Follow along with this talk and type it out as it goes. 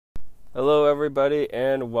Hello, everybody,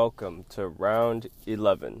 and welcome to round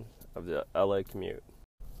 11 of the LA commute.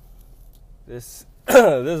 This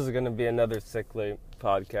is going to be another sickly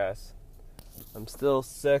podcast. I'm still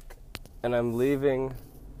sick, and I'm leaving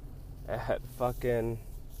at fucking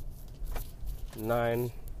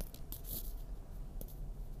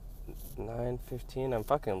 9:15. I'm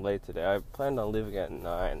fucking late today. I planned on leaving at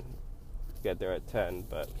 9, get there at 10,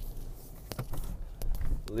 but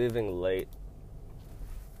leaving late.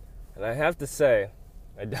 And I have to say,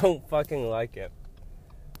 I don't fucking like it.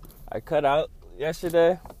 I cut out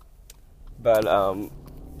yesterday, but I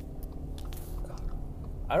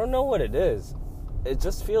don't know what it is. It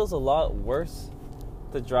just feels a lot worse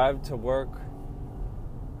to drive to work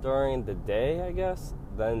during the day, I guess,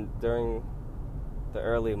 than during the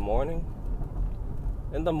early morning.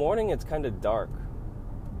 In the morning, it's kind of dark.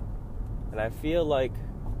 And I feel like,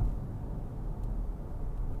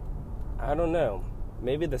 I don't know,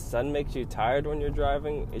 maybe the sun makes you tired when you're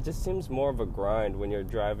driving. It just seems more of a grind when you're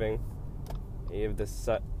driving. You have the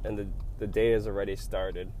sun, and the day has already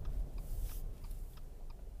started.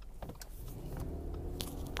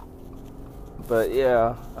 But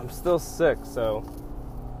yeah, I'm still sick, so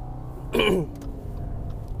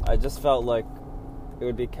I just felt like it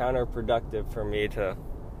would be counterproductive for me to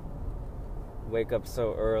wake up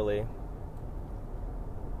so early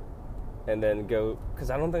and then go, because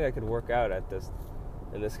I don't think I could work out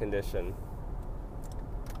in this condition.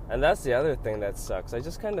 And that's the other thing that sucks. I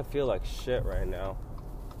just kind of feel like shit right now.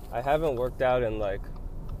 I haven't worked out in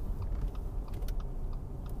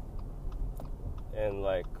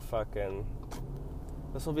fucking,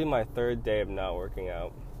 this will be my third day of not working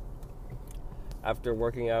out, after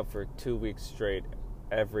working out for 2 weeks straight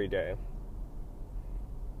every day.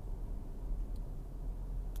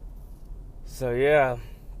 So yeah,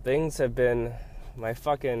 things have been, my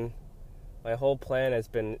whole plan has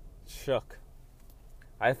been shook.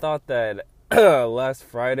 I thought that last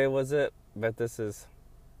Friday was it, but the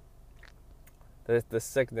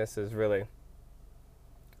sickness is really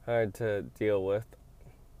hard to deal with.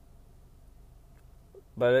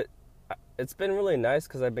 But it's been really nice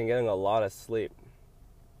because I've been getting a lot of sleep.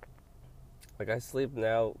 Like, I sleep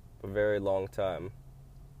now a very long time,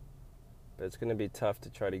 but it's going to be tough to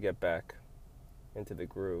try to get back into the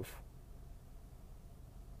groove.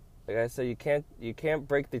 Like I said, you can't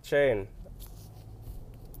break the chain.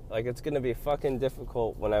 Like, it's going to be fucking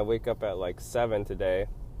difficult when I wake up at 7 today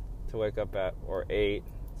to wake up at, or 8,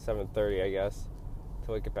 7:30 I guess,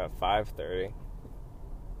 to wake up at 5:30.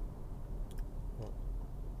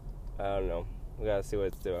 I don't know. We gotta see what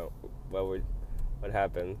it's doing. What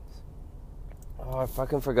happens. Oh, I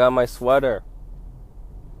fucking forgot my sweater.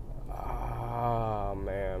 Oh,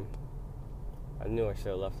 man. I knew I should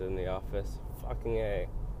have left it in the office. Fucking A.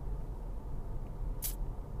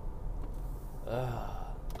 Ugh.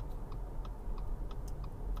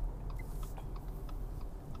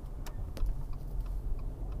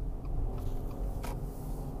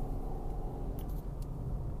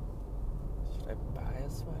 Should I buy a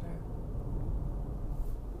sweater?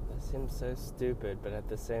 That seems so stupid, but at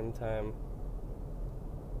the same time,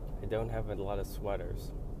 I don't have a lot of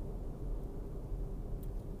sweaters.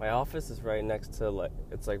 My office is right next to,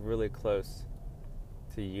 it's really close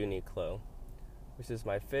to Uniqlo, which is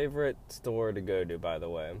my favorite store to go to, by the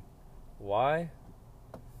way. Why?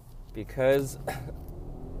 Because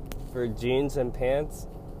for jeans and pants,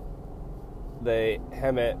 they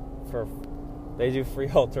do free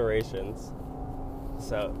alterations.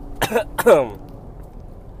 So,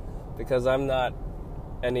 because I'm not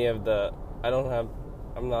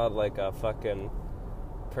like a fucking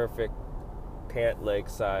perfect pant leg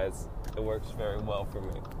size, it works very well for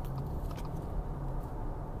me.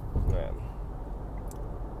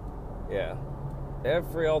 Yeah. They have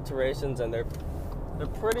free alterations, and they're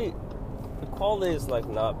pretty, the quality is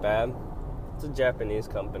not bad. It's a Japanese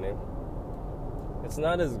company. It's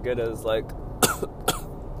not as good as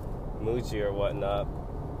Muji or whatnot,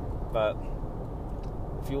 but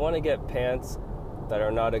if you want to get pants that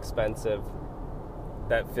are not expensive,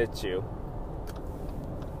 that fit you,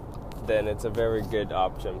 then it's a very good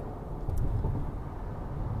option.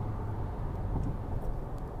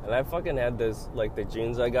 And I fucking had this, the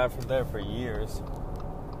jeans I got from there for years.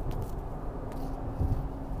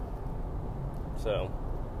 So,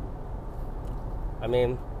 I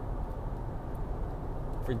mean,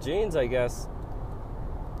 for jeans, I guess,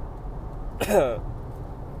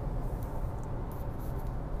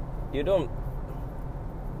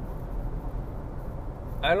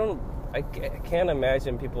 I can't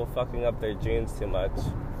imagine people fucking up their jeans too much.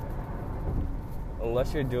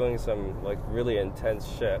 Unless you're doing some, really intense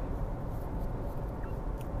shit.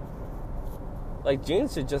 Like,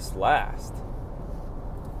 jeans should just last.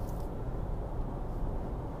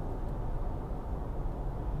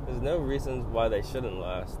 There's no reasons why they shouldn't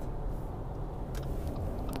last.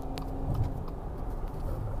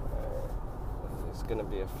 It's gonna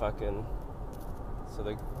be a fucking... So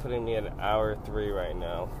they're putting me at hour 3 right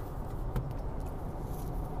now.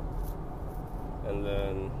 And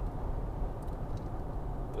then...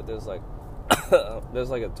 But there's like... there's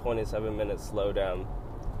like a 27-minute slowdown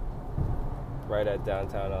right at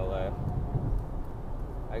downtown LA.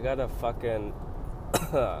 I gotta fucking...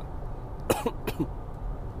 I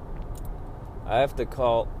have to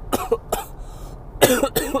call...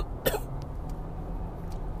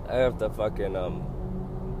 I have to fucking,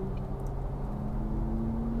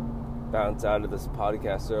 bounce out of this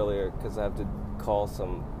podcast earlier because I have to call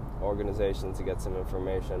some organization to get some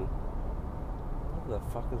information. What the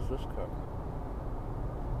fuck is this car?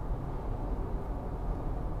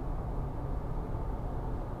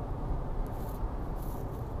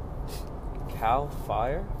 Cal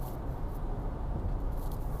Fire?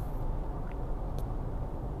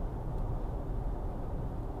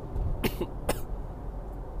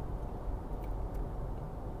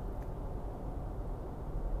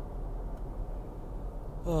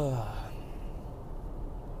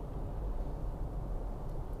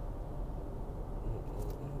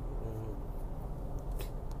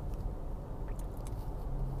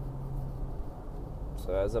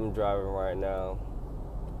 So as I'm driving right now,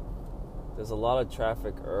 there's a lot of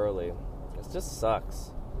traffic early. It just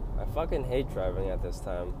sucks. I fucking hate driving at this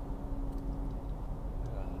time.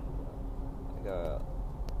 I got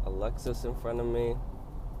a Lexus in front of me.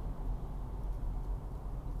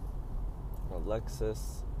 A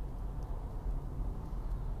Lexus.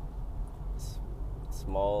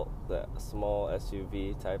 Small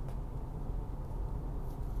SUV type.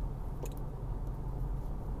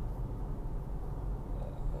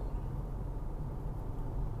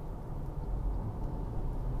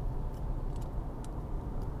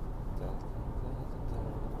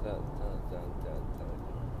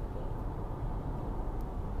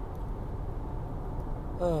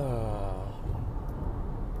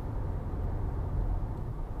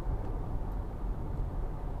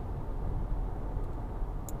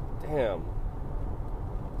 Damn.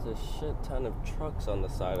 There's a shit ton of trucks on the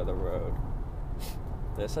side of the road.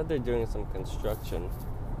 They said they're doing some construction.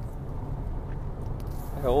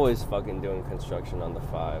 They're always fucking doing construction on the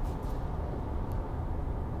 5.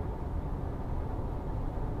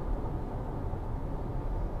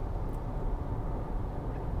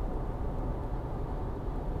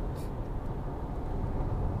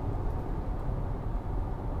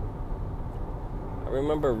 I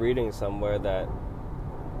remember reading somewhere that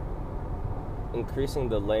increasing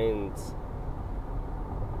the lanes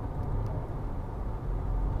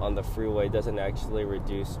on the freeway doesn't actually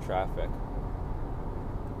reduce traffic.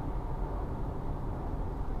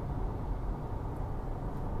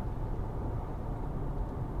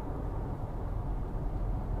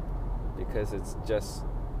 Because it just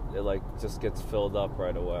gets filled up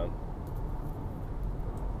right away.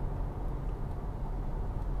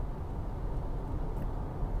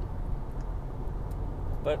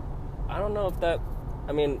 But I don't know if that...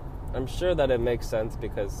 I mean, I'm sure that it makes sense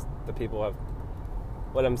because the people have...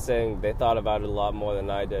 What I'm saying, they thought about it a lot more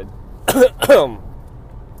than I did.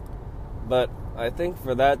 But I think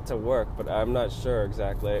for that to work, but I'm not sure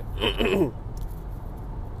exactly.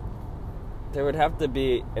 There would have to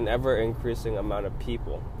be an ever-increasing amount of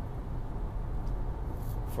people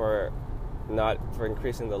for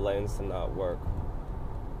increasing the lanes to not work.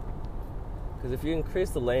 Because if you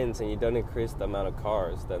increase the lanes and you don't increase the amount of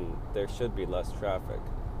cars, then there should be less traffic.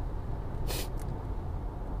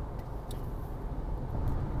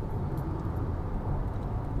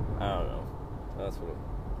 I don't know. That's what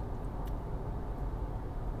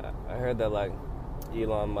I heard that, like,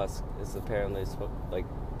 Elon Musk is apparently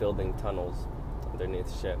building tunnels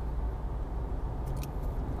underneath shit.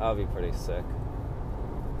 That would be pretty sick.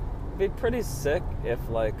 It'd be pretty sick if,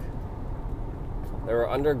 like, there were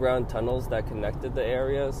underground tunnels that connected the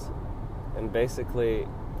areas, and basically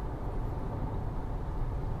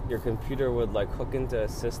your computer would, like, hook into a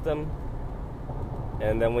system,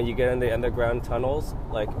 and then when you get in the underground tunnels,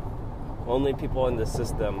 like, only people in the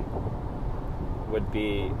system would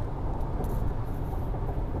be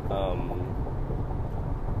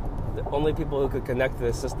the only people who could connect to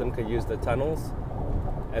the system could use the tunnels.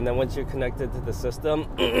 And then once you're connected to the system,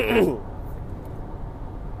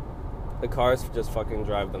 the cars just fucking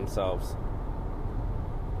drive themselves.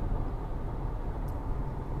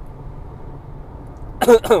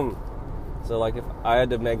 So, like, if I had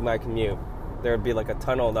to make my commute there would be like a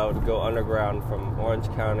tunnel that would go underground from Orange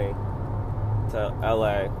County to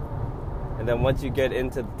LA. And then once you get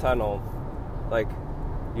into the tunnel, like,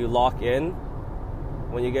 you lock in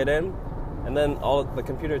when you get in, and then all the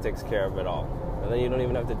computer takes care of it all. And then you don't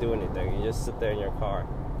even have to do anything. You just sit there in your car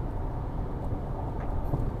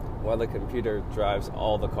while the computer drives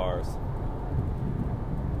all the cars.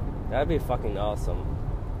 That'd be fucking awesome.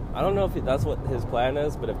 I don't know if that's what his plan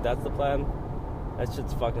is, but if that's the plan, that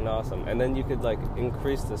shit's fucking awesome. And then you could, like,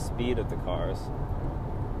 increase the speed of the cars.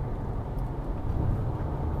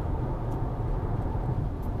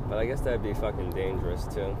 But I guess that'd be fucking dangerous,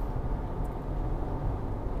 too.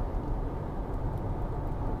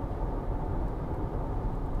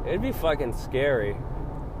 It'd be fucking scary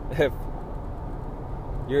if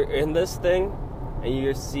you're in this thing and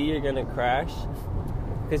you see you're gonna crash.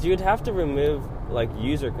 Because you'd have to remove, like,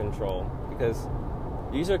 user control. Because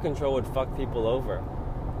user control would fuck people over.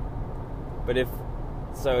 But if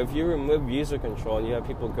you remove user control and you have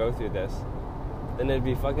people go through this, then it'd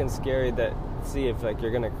be fucking scary to see if, like,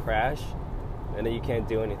 you're gonna crash and then you can't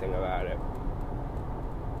do anything about it.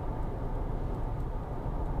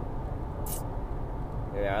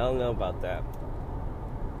 Yeah, I don't know about that.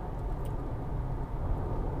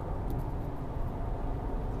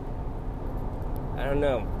 I don't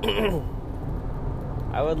know.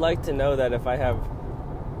 I would like to know that if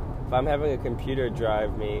I'm having a computer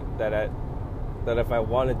drive me, that if I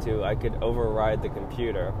wanted to, I could override the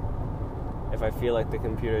computer if I feel like the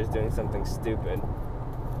computer is doing something stupid.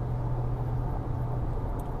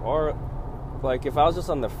 Or, like, if I was just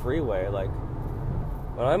on the freeway, like,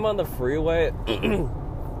 when I'm on the freeway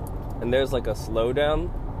and there's, like, a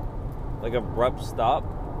slowdown, like abrupt stop,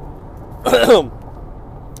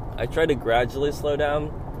 I try to gradually slow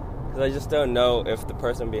down, because I just don't know if the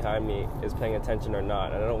person behind me is paying attention or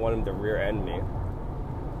not, and I don't want him to rear end me.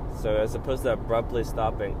 So as opposed to abruptly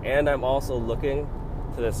stopping, and I'm also looking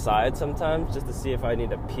to the side sometimes just to see if I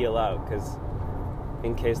need to peel out, because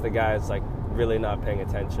in case the guy is, like, really not paying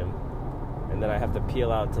attention, and then I have to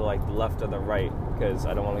peel out to, like, the left or the right because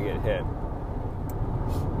I don't want to get hit.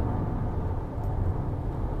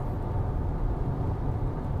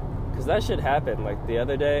 Because that shit happened. Like, the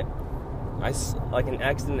other day, like, an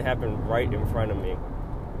accident happened right in front of me.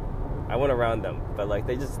 I went around them, but, like,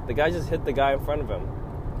 the guy just hit the guy in front of him.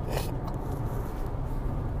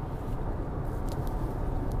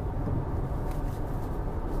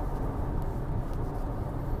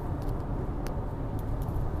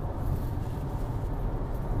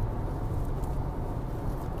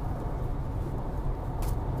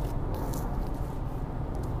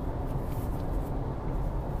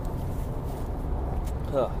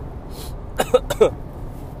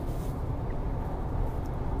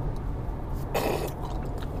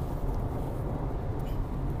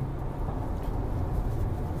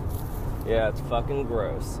 Yeah, it's fucking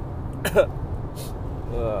gross. It's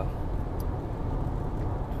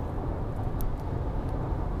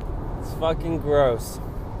fucking gross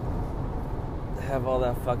to have all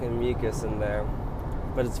that fucking mucus in there.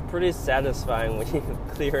 But it's pretty satisfying when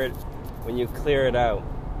you clear it out.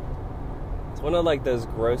 It's one of, like, those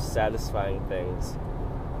gross satisfying things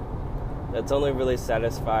that's only really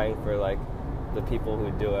satisfying for, like, the people who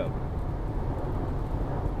do it.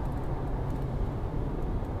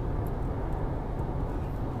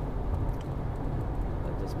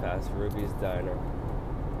 Past Ruby's Diner.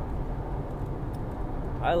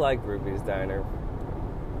 I like Ruby's Diner.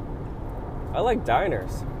 I like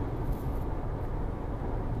diners.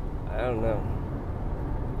 I don't know.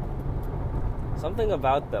 Something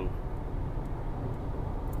about them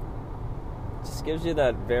just gives you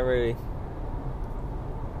that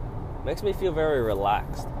makes me feel very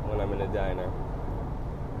relaxed when I'm in a diner.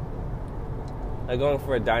 Like going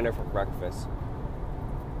for a diner for breakfast.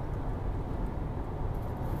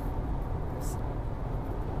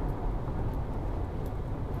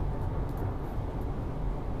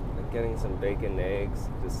 Getting some bacon and eggs,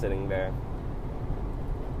 just sitting there.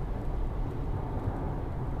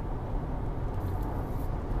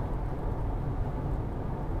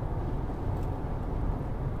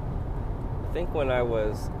 I think when I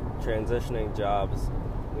was transitioning jobs,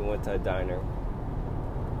 we went to a diner.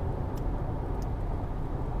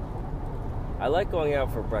 I like going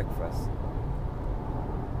out for breakfast.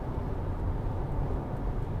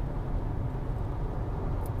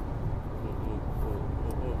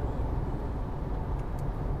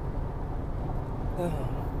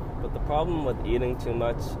 But the problem with eating too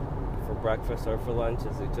much for breakfast or for lunch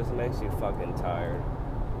is it just makes you fucking tired.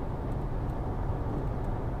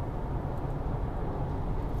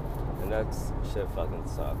 And that shit fucking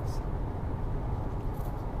sucks.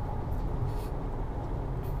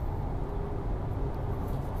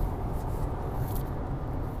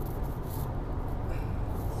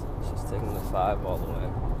 5 all the way.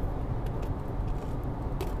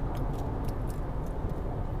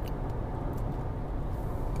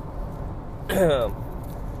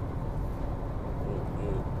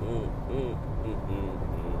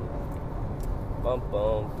 Bum,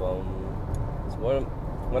 bum, bum. So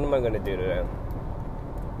what am I going to do today?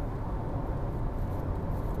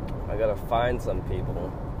 I got to find some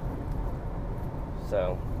people.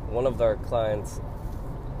 So one of our clients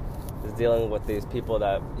is dealing with these people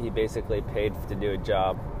that he basically paid to do a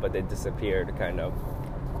job, but they disappeared, kind of.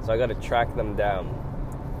 So I got to track them down.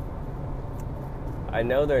 I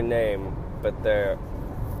know their name, but they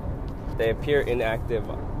appear inactive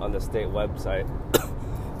on the state website.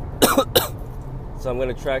 So I'm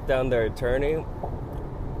going to track down their attorney,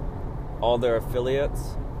 all their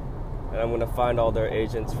affiliates, and I'm going to find all their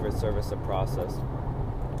agents for service of process.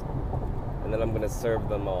 And then I'm going to serve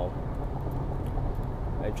them all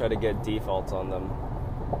and try to get defaults on them.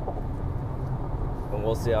 And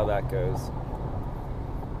we'll see how that goes.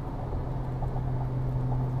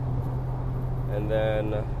 And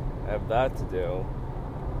then I have that to do.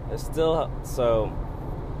 So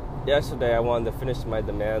yesterday I wanted to finish my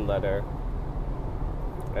demand letter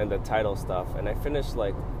and the title stuff, and I finished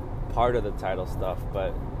like part of the title stuff,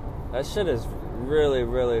 but that shit is really,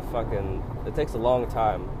 really fucking, it takes a long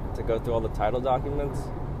time to go through all the title documents,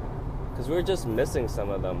 because we're just missing some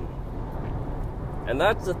of them. And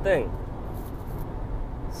that's the thing.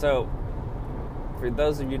 So for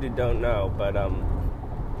those of you who don't know, but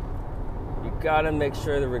you gotta make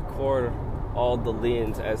sure to record all the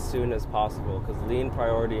liens as soon as possible, because lien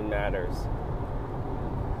priority matters.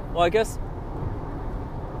 Well,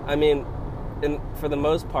 I mean, for the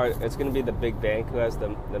most part, it's going to be the big bank who has the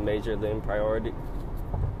major lien priority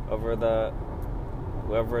over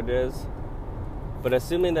whoever it is. But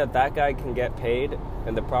assuming that guy can get paid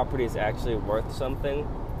and the property is actually worth something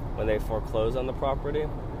when they foreclose on the property,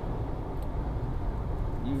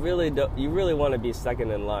 you really want to be second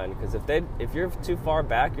in line, because if you're too far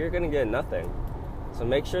back, you're going to get nothing. So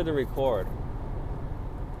make sure to record,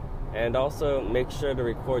 and also make sure to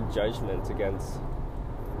record judgments against.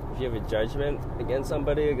 If you have a judgment against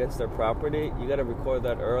somebody, against their property, you got to record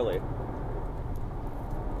that early.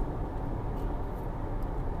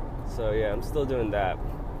 So yeah, I'm still doing that.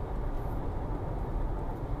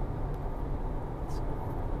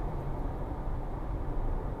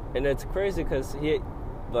 And it's crazy because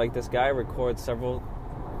this guy records several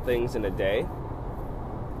things in a day.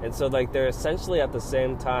 And so they're essentially at the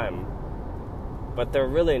same time, but they're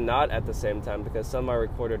really not at the same time, because some are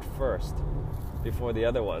recorded first before the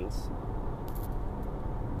other ones.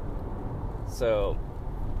 So,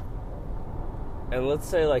 and let's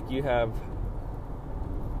say you have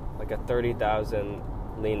a 30,000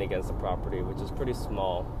 lien against the property, which is pretty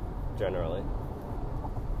small generally.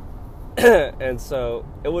 And so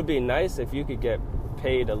it would be nice if you could get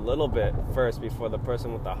paid a little bit first before the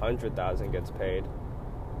person with 100,000 gets paid,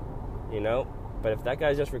 but if that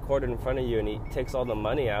guy's just recorded in front of you and he takes all the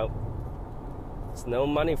money out, it's no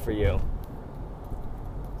money for you.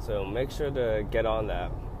 So make sure to get on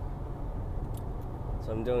that.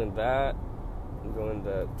 So I'm doing that. I'm doing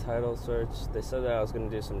the title search. They said that I was going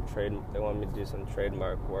to do they wanted me to do some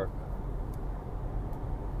trademark work.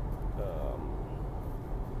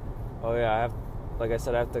 Oh yeah, I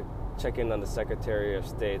have to check in on the Secretary of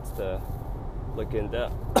State to look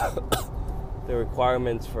into the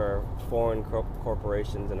requirements for foreign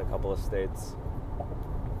corporations in a couple of states.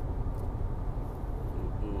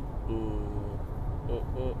 So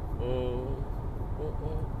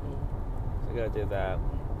I gotta do that.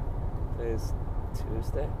 Today's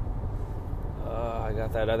Tuesday. I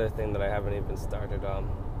got that other thing that I haven't even started on.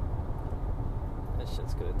 That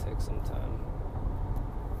shit's gonna take some time.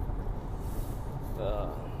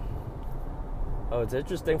 It's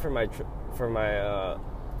interesting for my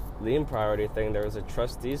lien priority thing. There was a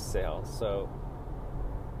trustee's sale, so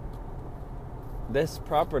this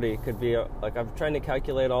property could be I'm trying to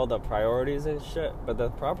calculate all the priorities and shit, but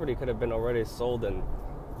the property could have been already sold and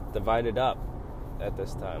divided up at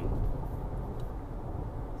this time.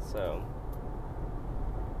 So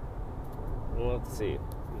we'll have to see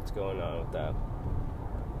what's going on with that.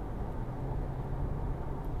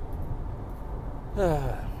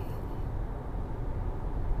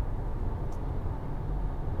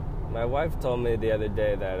 My wife told me the other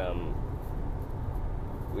day that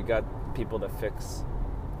we got people to fix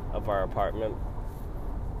up our apartment.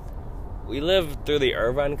 We live through the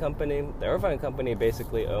Irvine Company. The Irvine Company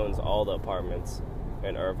basically owns all the apartments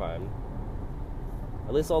in Irvine.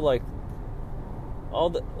 At least the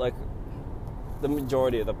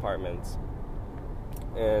majority of the apartments.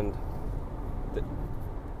 And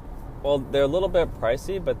well, they're a little bit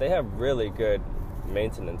pricey, but they have really good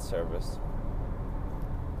maintenance service.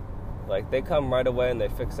 Like, they come right away and they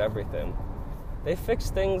fix everything. They fix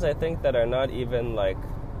things, I think, that are not even, like,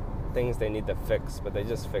 things they need to fix, but they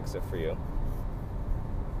just fix it for you.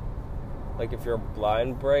 Like, if your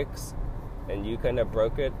blind breaks and you kind of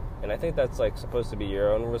broke it, and I think that's, like, supposed to be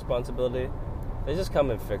your own responsibility, they just come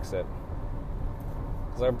and fix it.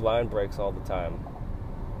 Because our blind breaks all the time.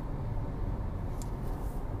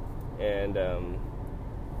 And,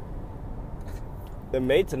 the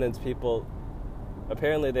maintenance people,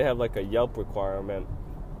 apparently they have, like, a Yelp requirement.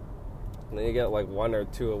 And then you get, like, 1 or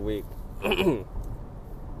 2 a week.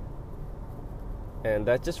 And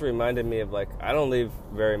that just reminded me of, like, I don't leave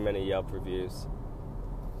very many Yelp reviews.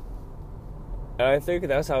 And I think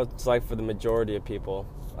that's how it's like for the majority of people.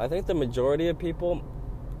 I think the majority of people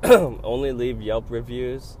only leave Yelp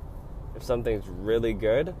reviews if something's really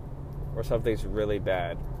good or something's really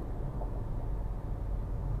bad.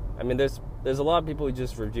 I mean, there's a lot of people who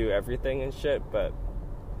just review everything and shit, but...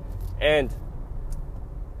 And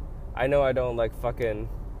I know I don't, like, fucking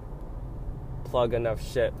plug enough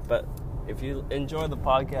shit, but if you enjoy the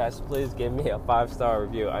podcast, please give me a 5-star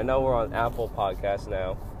review. I know we're on Apple Podcasts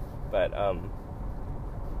now, but,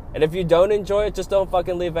 and if you don't enjoy it, just don't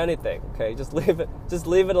fucking leave anything, okay? Just leave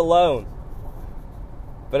it alone.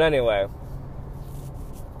 But anyway,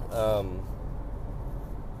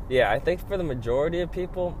 yeah, I think for the majority of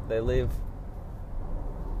people, they leave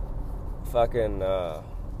fucking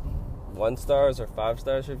 1 stars or 5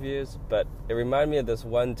 stars reviews. But it reminded me of this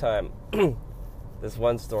one time, this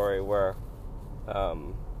one story where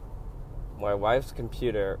my wife's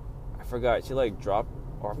computer, I forgot, she like dropped,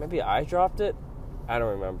 or maybe I dropped it. I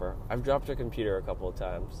don't remember. I've dropped her computer a couple of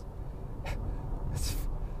times.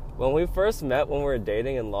 When we first met, when we were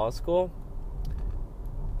dating in law school,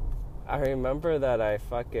 I remember that I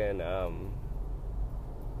fucking, I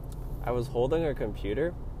was holding her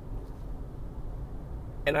computer,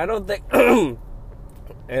 and I don't think,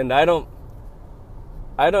 and I don't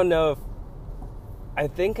know if, I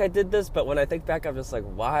think I did this, but when I think back, I'm just like,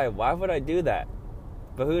 why would I do that?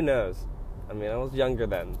 But who knows? I mean, I was younger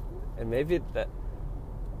then, and maybe that,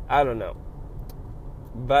 I don't know.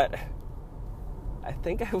 But I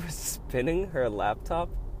think I was spinning her laptop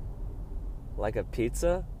like a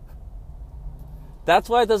pizza. That's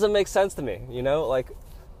why it doesn't make sense to me, you know? Like,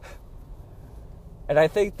 and I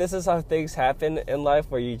think this is how things happen in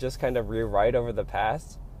life, where you just kind of rewrite over the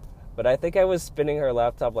past. But I think I was spinning her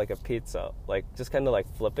laptop like a pizza, like just kind of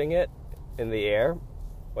like flipping it in the air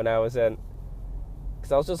when I was in,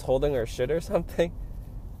 because I was just holding her shit or something.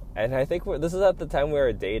 And I think this is at the time we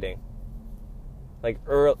were dating, like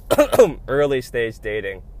early stage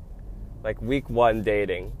dating, like week 1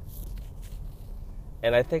 dating.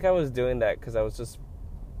 And I think I was doing that because I was just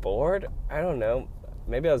bored. I don't know.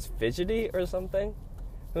 Maybe I was fidgety or something.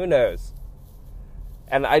 Who knows?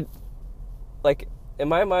 And I, like, in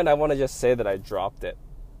my mind, I want to just say that I dropped it.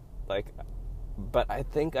 Like, but I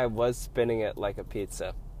think I was spinning it like a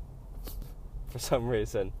pizza for some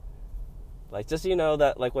reason. Like, just, you know,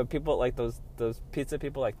 that, like, when people, like, those pizza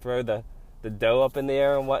people, like, throw the dough up in the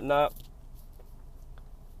air and whatnot.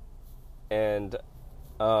 And,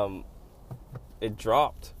 it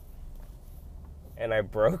dropped. And I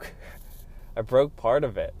broke part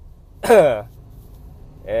of it. And,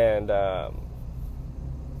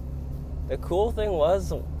 the cool thing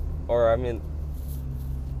was, or, I mean,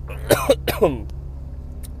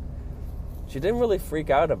 she didn't really freak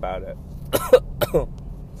out about it.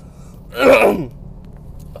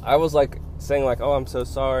 I was like saying like, oh, I'm so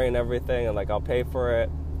sorry and everything, and like I'll pay for it,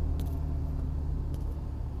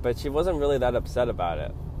 but she wasn't really that upset about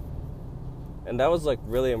it, and that was like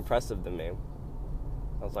really impressive to me.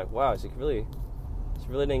 I was like, wow, she really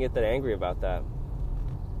didn't get that angry about that.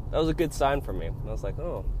 That was a good sign for me. And I was like,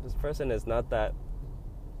 oh, this person is not that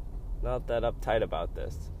uptight about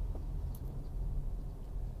this.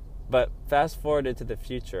 But fast forwarded to the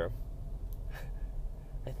future,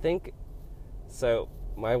 I think, so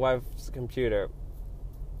my wife's computer,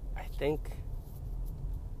 I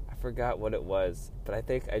forgot what it was, but I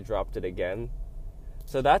think I dropped it again.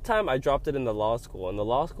 So that time I dropped it in the law school, and the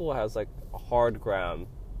law school has like hard ground.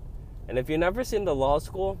 And if you've never seen the law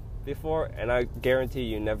school before, and I guarantee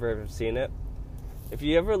you never have seen it, if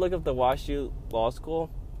you ever look up the WashU Law School,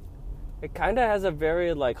 it kind of has a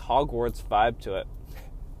very like Hogwarts vibe to it.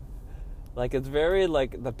 Like, it's very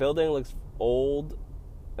like, the building looks old,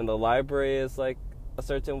 and the library is like a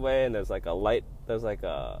certain way, and there's like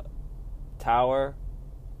a tower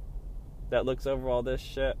that looks over all this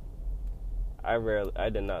shit. I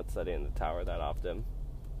did not study in the tower that often,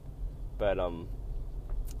 but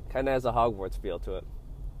Kind of has a Hogwarts feel to it.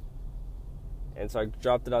 And so I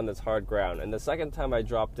dropped it on this hard ground. And the second time I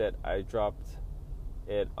dropped it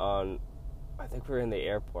on, I think we were in the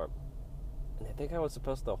airport. And I think I was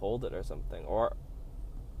supposed to hold it or something. Or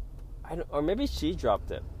maybe she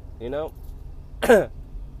dropped it, you know?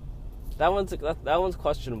 That one's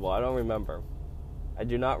questionable. I don't remember. I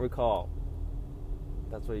do not recall.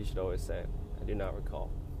 That's what you should always say. I do not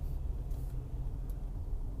recall.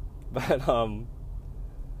 But,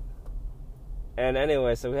 and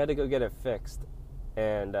anyway, so we had to go get it fixed.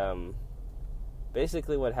 And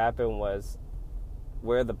basically what happened was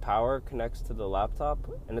where the power connects to the laptop,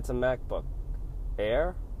 and it's a MacBook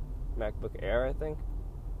Air, I think.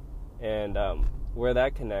 And where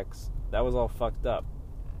that connects, that was all fucked up.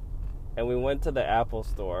 And we went to the Apple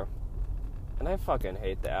store, and I fucking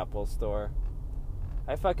hate the Apple store.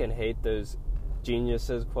 I fucking hate those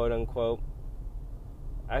geniuses, quote unquote.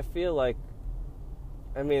 I feel like,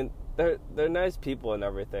 I mean, they're nice people and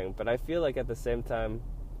everything, but I feel like at the same time,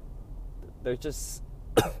 they're just,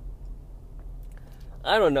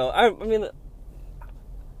 I don't know. I mean,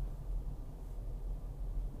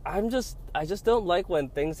 I just don't like when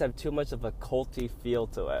things have too much of a culty feel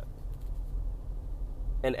to it.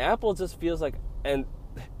 And Apple just feels like, and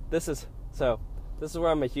this is where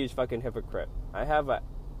I'm a huge fucking hypocrite. I have an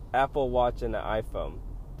Apple Watch and an iPhone,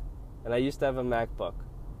 and I used to have a MacBook,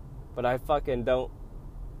 but I fucking don't.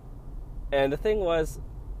 And the thing was,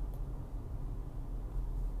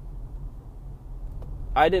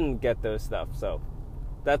 I didn't get those stuff, so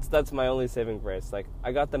that's my only saving grace. Like,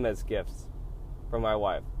 I got them as gifts from my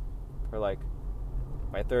wife for like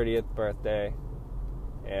my 30th birthday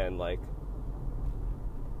and like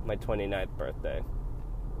my 29th birthday.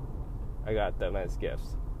 I got them as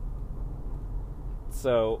gifts.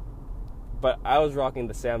 So, but I was rocking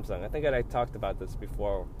the Samsung. I think I talked about this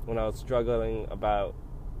before when I was struggling about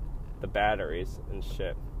the batteries and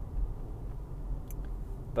shit.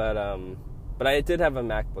 But I did have a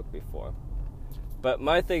MacBook before. But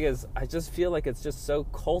my thing is, I just feel like it's just so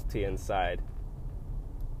culty inside.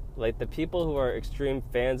 Like, the people who are extreme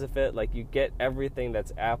fans of it, like, you get everything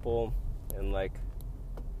that's Apple, and, like,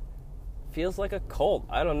 feels like a cult.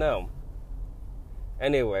 I don't know.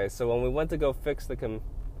 Anyway, so when we went to go fix the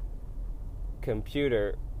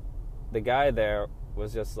computer, the guy there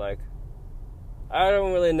was just like, I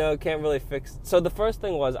don't really know, can't really fix. So the first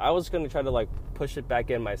thing was, I was going to try to, like, push it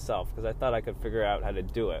back in myself, because I thought I could figure out how to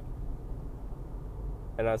do it.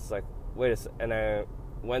 And I was like, wait a second. And I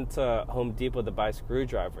went to Home Depot to buy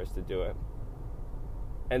screwdrivers to do it.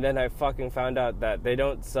 And then I fucking found out that they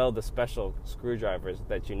don't sell the special screwdrivers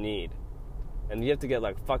that you need. And you have to get,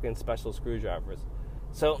 like, fucking special screwdrivers.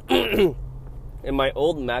 So, in my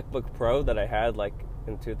old MacBook Pro that I had, like,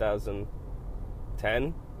 in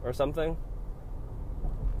 2010 or something,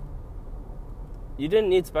 you didn't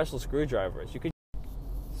need special screwdrivers. You could.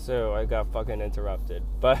 So, I got fucking interrupted.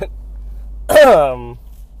 But, as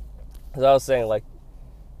I was saying, like,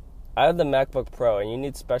 I have the MacBook Pro, and you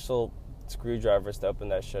need special screwdrivers to open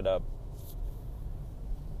that shit up.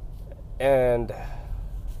 And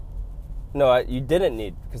no, you didn't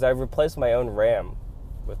need, because I replaced my own RAM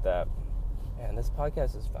with that. Man, this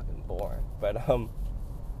podcast is fucking boring. But I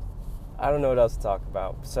don't know what else to talk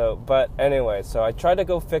about. So, but anyway, so I tried to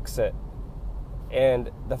go fix it,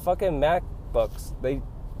 and the fucking MacBooks, they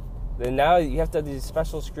now you have to have these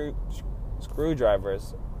special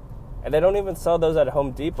screwdrivers, and they don't even sell those at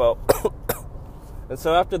Home Depot. And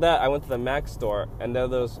so after that, I went to the Mac store, and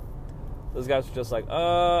those guys were just like,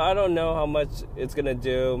 I don't know how much it's going to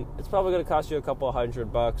do. It's probably going to cost you a couple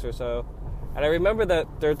 $100 or so. And I remember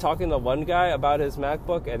that they're talking to one guy about his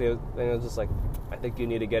MacBook, and he was just like, I think you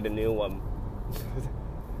need to get a new one.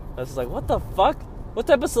 I was just like, what the fuck? What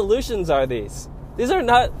type of solutions are these? This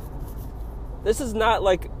is not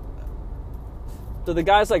like, so the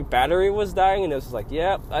guy's like battery was dying, and it was like,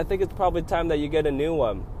 yeah, I think it's probably time that you get a new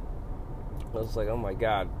one. I was like, oh my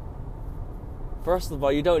god. First of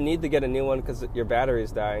all, you don't need to get a new one because your battery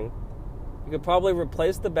is dying. You could probably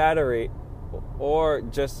replace the battery or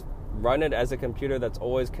just run it as a computer that's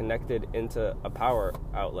always connected into a power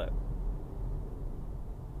outlet.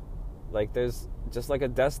 Like, there's just like a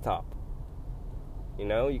desktop. You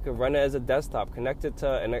know, you could run it as a desktop, connect it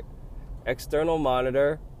to an external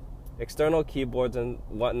monitor, external keyboards and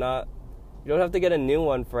whatnot. You don't have to get a new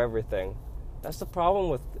one for everything. That's the problem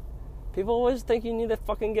with people always think you need to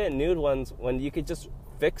fucking get new ones when you could just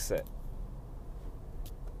fix it.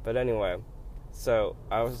 But anyway, so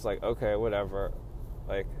I was like, okay, whatever.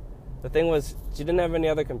 Like, the thing was, she didn't have any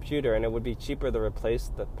other computer, and it would be cheaper to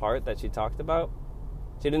replace the part that she talked about.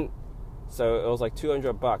 So it was like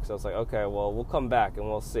 $200. I was like, okay, well, we'll come back and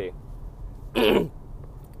we'll see.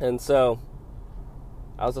 And so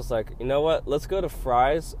I was just like, you know what? Let's go to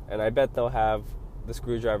Fry's, and I bet they'll have the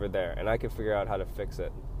screwdriver there, and I can figure out how to fix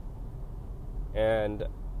it. And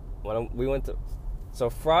when we went to... So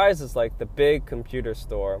Fry's is like the big computer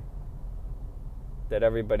store that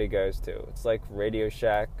everybody goes to. It's like Radio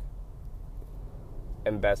Shack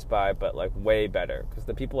and Best Buy, but like way better, because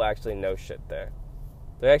the people actually know shit there.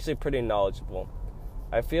 They're actually pretty knowledgeable.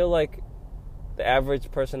 I feel like the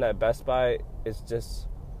average person at Best Buy is just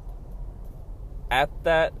at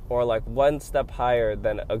that, or like one step higher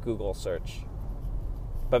than a Google search.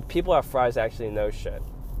 But people at Fry's actually know shit.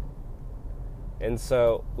 And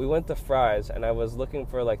so we went to Fry's, and I was looking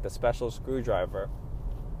for like the special screwdriver.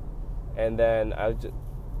 And then I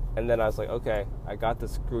was like, okay, I got the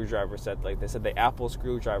screwdriver set. Like they said, the Apple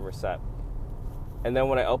screwdriver set. And then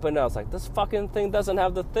when I opened it, I was like, this fucking thing doesn't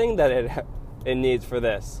have the thing that it needs for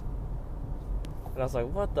this. And I was like,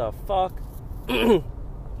 what the fuck?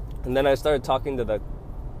 And then I started talking to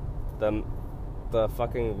the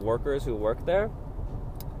fucking workers who work there.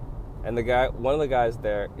 And one of the guys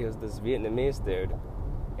there, he was this Vietnamese dude.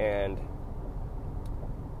 And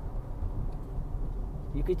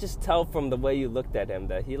you could just tell from the way you looked at him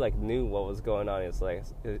that he like knew what was going on. It's like,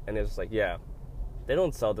 and it was like, yeah, they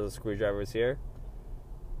don't sell those screwdrivers here.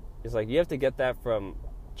 He's like, you have to get that from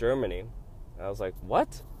Germany. And I was like,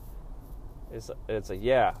 what? It's like,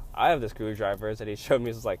 yeah, I have the screwdrivers. And he showed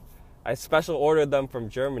me, he's like, I special ordered them from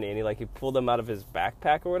Germany. And he pulled them out of his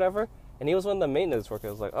backpack or whatever. And he was one of the maintenance workers.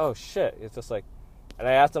 I was like, oh shit. It's just like, and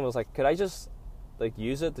I asked him, I was like, could I just like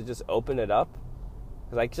use it to just open it up?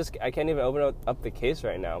 Because I can't even open up the case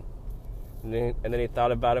right now. And then he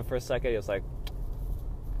thought about it for a second. He was like,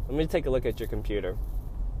 let me take a look at your computer.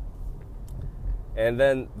 And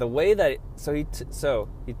then the way that... So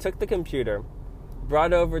he took the computer,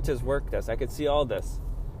 brought it over to his work desk. I could see all this.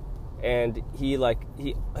 And he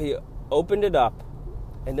opened it up.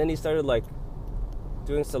 And then he started like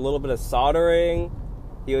doing a little bit of soldering.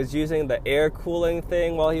 He was using the air cooling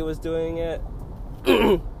thing while he was doing it.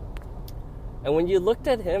 And when you looked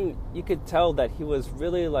at him, you could tell that he was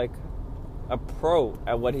really like a pro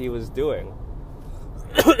at what he was doing.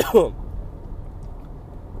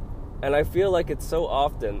 And I feel like it's so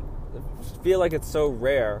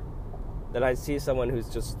rare that I see someone who's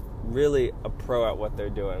just really a pro at what they're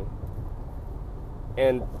doing.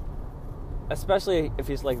 And especially if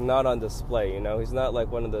he's like not on display, you know, he's not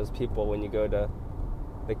like one of those people when you go to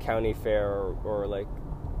the county fair or like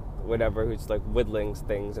whatever, who's like whittling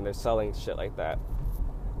things and they're selling shit like that.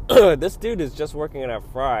 This dude is just working at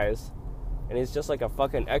Fry's, and he's just like a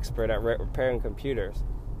fucking expert at repairing computers.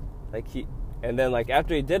 And then like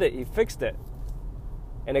after he did it, he fixed it,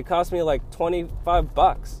 and it cost me like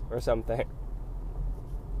 $25 or something.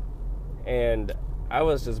 And I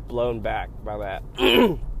was just blown back by that.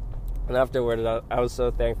 And afterward, I was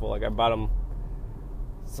so thankful. Like I bought him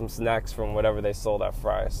some snacks from whatever they sold at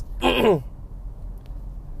Fry's.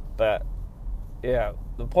 But yeah,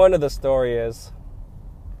 the point of the story is,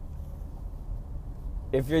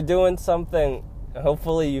 if you're doing something,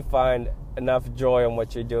 hopefully you find enough joy in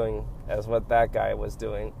what you're doing as what that guy was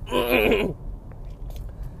doing.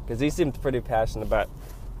 Because he seemed pretty passionate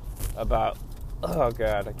about, oh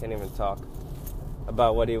God, I can't even talk,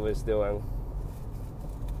 about what he was doing.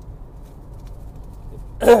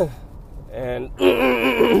 And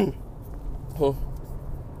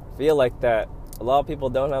feel like that a lot of people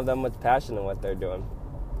don't have that much passion in what they're doing.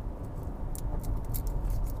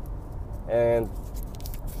 And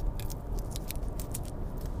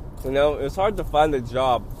you know, it's hard to find a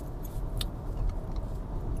job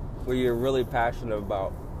where you're really passionate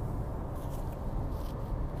about.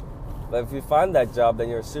 But if you find that job, then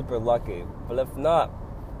you're super lucky. But if not,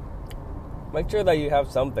 make sure that you have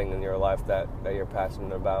something in your life that you're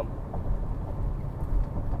passionate about.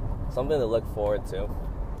 Something to look forward to.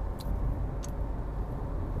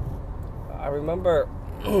 I remember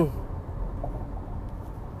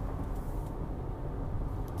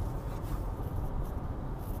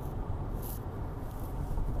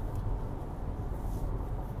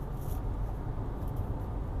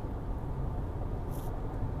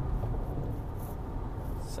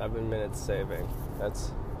 $7 minutes saving.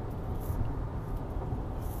 That's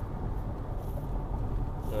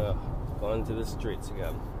going to the streets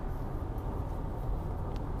again.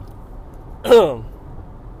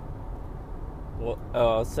 Well, I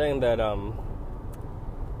was saying that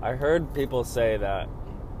I heard people say that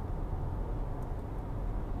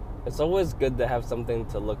it's always good to have something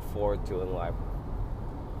to look forward to in life.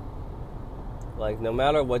 Like, no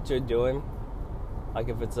matter what you're doing, Like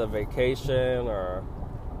if it's a vacation or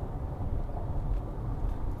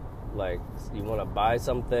like you want to buy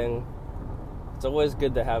something, it's always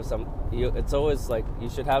good to have it's always like you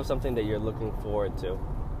should have something that you're looking forward to.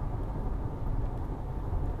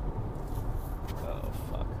 Oh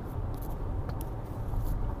fuck.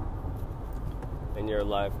 In your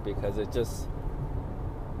life, because it just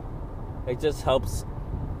helps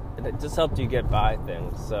you get by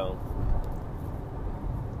things. So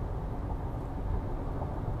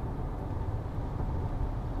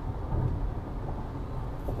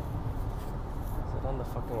on the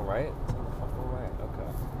fucking right? It's on the fucking right,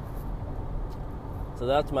 okay. So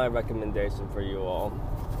that's my recommendation for you all.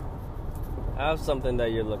 Have something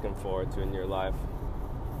that you're looking forward to in your life.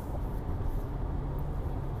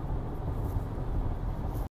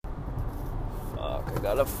 Fuck, I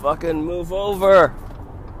gotta fucking move over.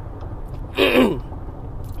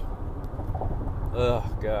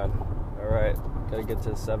 Oh god. Alright, gotta get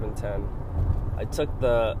to 7:10. I took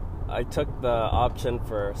the option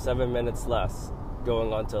for 7 minutes less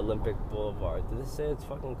going on to Olympic Boulevard. Did it say it's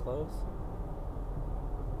fucking closed?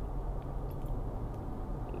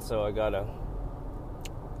 So I gotta,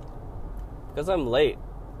 because I'm late,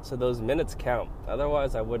 so those minutes count.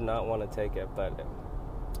 Otherwise I would not want to take it, but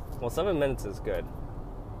 7 minutes is good.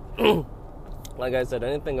 Like I said,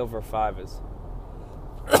 anything over 5 is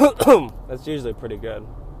that's usually pretty good.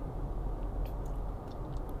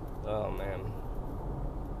 Oh man.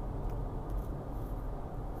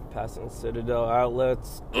 Passing Citadel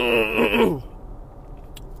outlets. I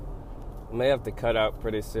may have to cut out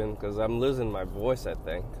pretty soon because I'm losing my voice, I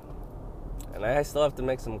think. And I still have to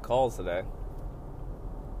make some calls today.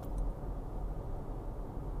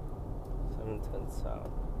 710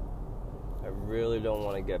 South. I really don't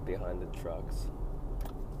want to get behind the trucks.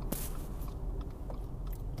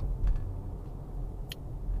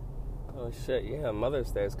 Oh shit, yeah,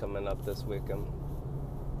 Mother's Day is coming up this weekend.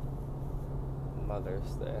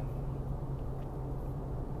 Mother's Day.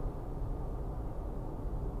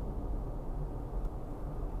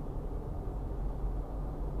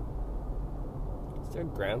 Is there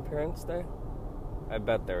Grandparents' Day? I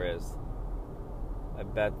bet there is.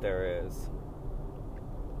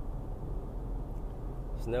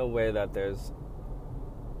 There's no way that there's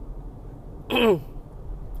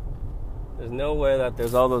no way that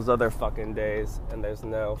there's all those other fucking days and there's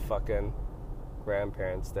no fucking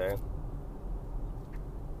Grandparents' Day.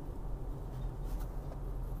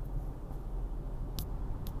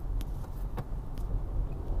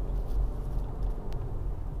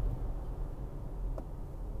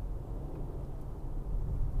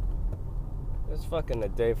 There's fucking a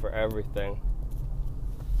day for everything.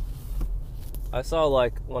 I saw,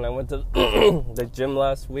 like, when I went to the gym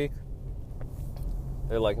last week,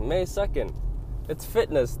 they're like, May 2nd, it's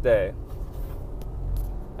fitness day.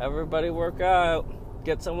 Everybody work out.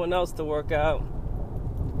 Get someone else to work out.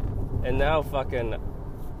 And now fucking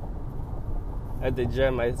at the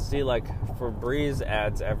gym, I see, like, Febreze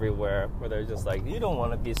ads everywhere where they're just like, you don't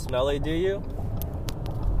want to be smelly, do you?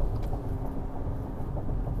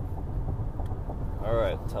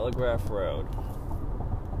 Alright, Telegraph Road.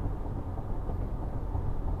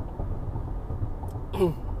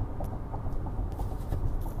 Then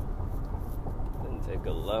take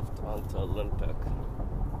a left onto Olympic.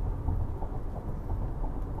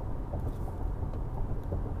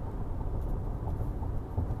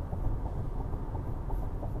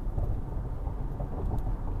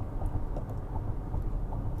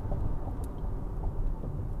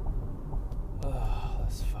 Oh,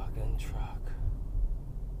 this fucking truck.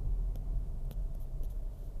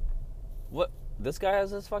 What? This guy has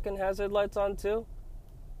his fucking hazard lights on too?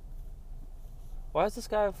 Why is this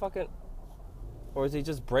guy fucking... Or is he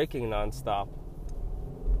just braking nonstop?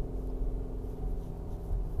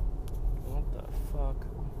 What the fuck?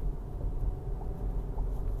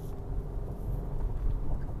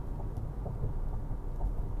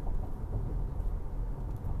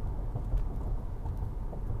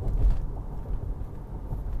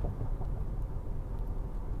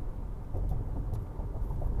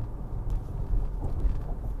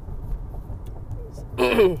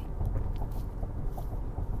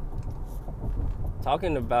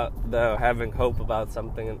 Talking about having hope about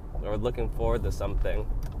something or looking forward to something.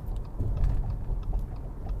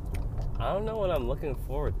 I don't know what I'm looking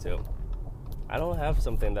forward to. I don't have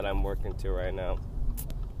something that I'm working to right now.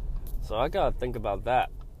 So I gotta think about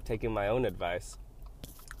that, taking my own advice.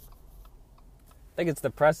 I think it's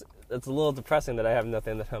a little depressing that I have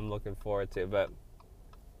nothing that I'm looking forward to, but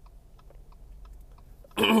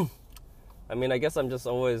I mean, I guess I'm just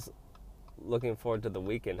always looking forward to the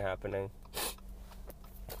weekend happening.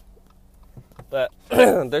 But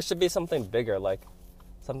there should be something bigger, like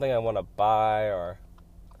something I want to buy or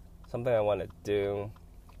something I want to do.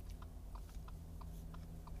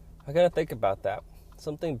 I gotta think about that.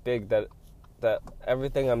 Something big that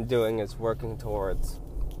everything I'm doing is working towards.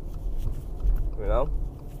 You know?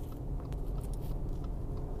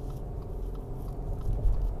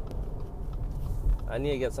 I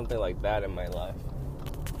need to get something like that in my life.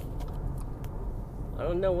 I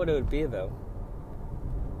don't know what it would be, though.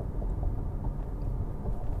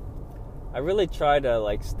 I really try to,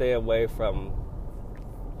 like, stay away from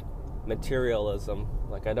materialism.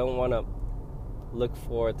 Like, I don't want to look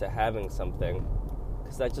forward to having something,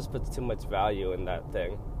 because that just puts too much value in that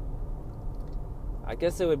thing. I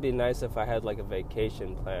guess it would be nice if I had, like, a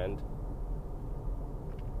vacation planned.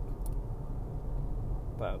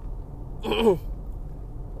 But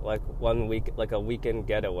like 1 week, like a weekend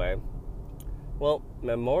getaway. Well,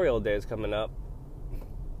 Memorial Day is coming up,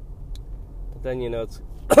 but then, you know, it's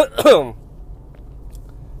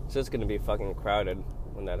it's just gonna be fucking crowded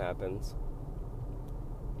when that happens.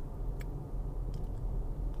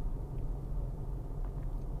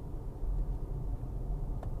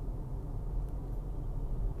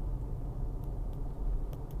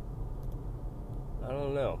 I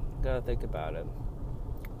don't know. Gotta think about it.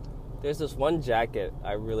 There's this one jacket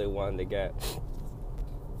I really wanted to get.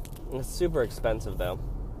 It's super expensive, though.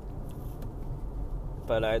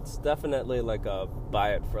 But it's definitely like a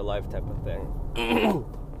buy it for life type of thing.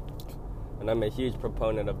 And I'm a huge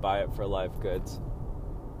proponent of buy it for life goods.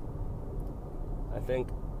 I think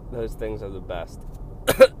those things are the best.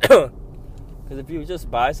 Because if you just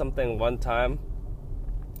buy something one time,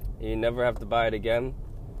 you never have to buy it again.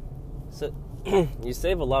 So you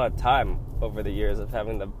save a lot of time over the years of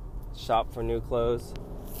having to shop for new clothes.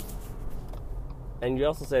 And you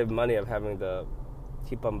also save money of having to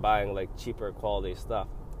keep on buying, like, cheaper quality stuff.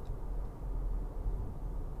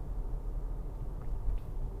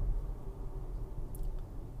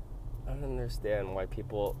 I don't understand why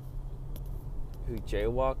people who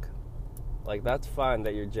jaywalk, like, that's fine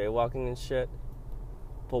that you're jaywalking and shit,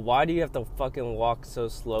 but why do you have to fucking walk so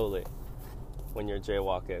slowly when you're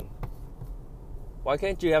jaywalking? Why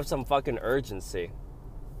can't you have some fucking urgency?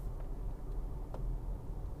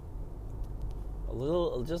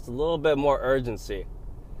 Just a little bit more urgency.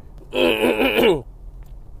 Oh,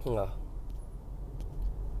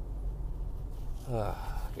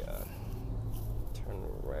 God. Turn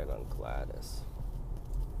right on Gladys.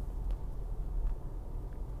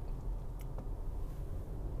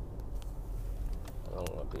 I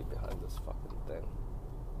don't want to be behind this fucking thing.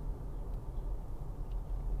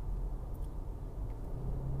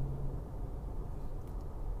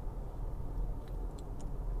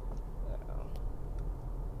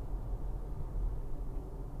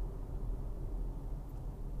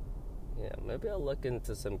 Yeah, maybe I'll look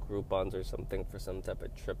into some Groupons or something for some type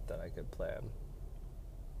of trip that I could plan.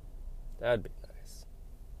 That'd be nice.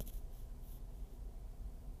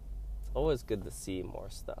 It's always good to see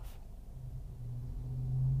more stuff.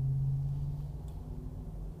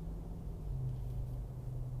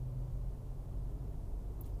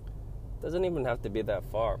 Doesn't even have to be that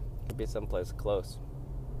far. It could be someplace close.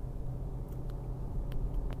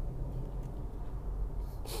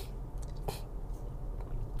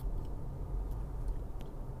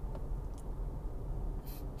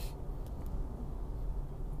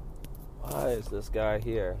 Why is this guy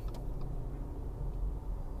here?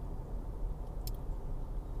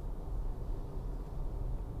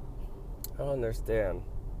 I don't understand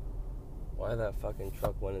why that fucking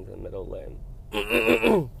truck went into the middle lane.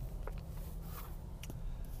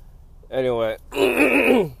 Anyway,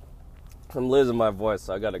 I'm losing my voice,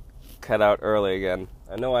 so I gotta cut out early again.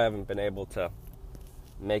 I know I haven't been able to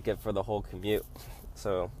make it for the whole commute,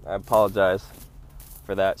 so I apologize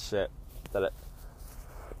for that shit. That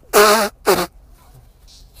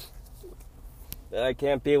I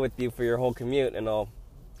can't be with you for your whole commute and all.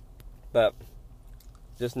 But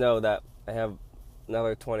just know that I have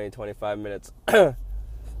another 20-25 minutes of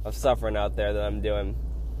suffering out there that I'm doing.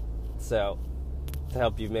 So, to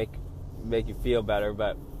help you make you feel better.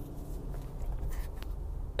 But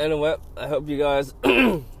anyway, I hope you guys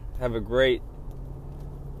have a great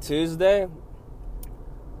Tuesday.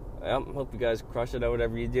 Hope you guys crush it at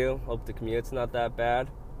whatever you do. Hope the commute's not that bad.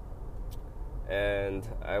 And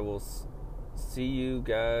I will see you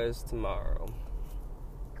guys tomorrow.